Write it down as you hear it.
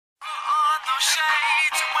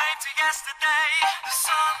shade to wait till yesterday. The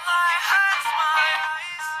sunlight hurts my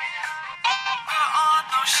eyes. Put on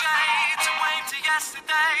no shade to wait till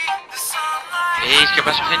yesterday. The sunlight. ¿Qué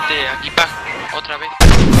pasa, gente? Aquí pa otra vez. Put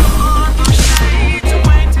on no shade to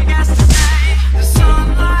wait till yesterday. The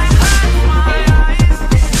sunlight hurts my eyes.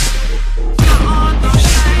 Put on no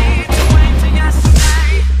shade to wait till yesterday.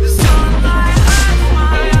 The sunlight hurts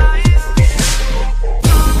my eyes.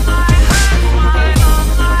 Sunlight hurts my,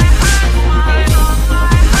 sunlight hurts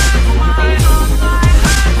my, sunlight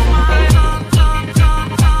hurts my,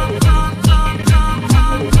 sunlight hurts my,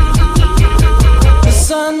 the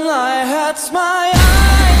sunlight hurts my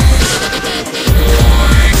eyes.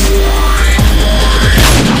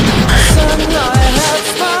 Sunlight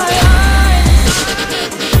hurts my eyes.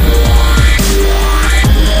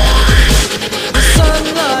 The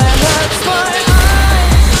sunlight hurts my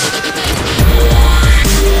eyes.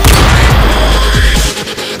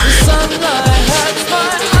 The sunlight hurts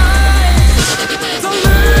my eyes. So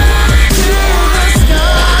look to the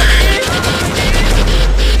sky.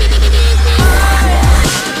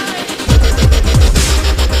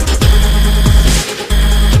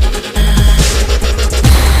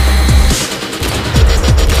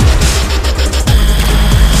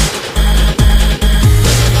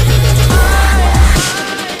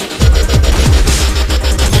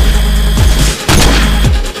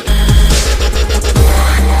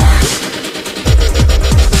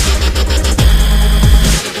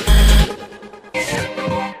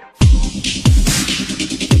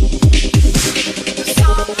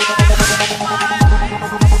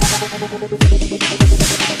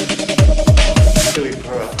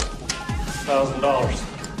 For $1,000.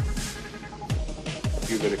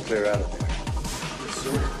 You better clear out of there. Yes,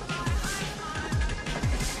 sir.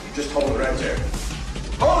 Just hold it right there.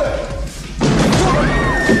 Hold it!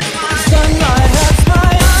 Sunlight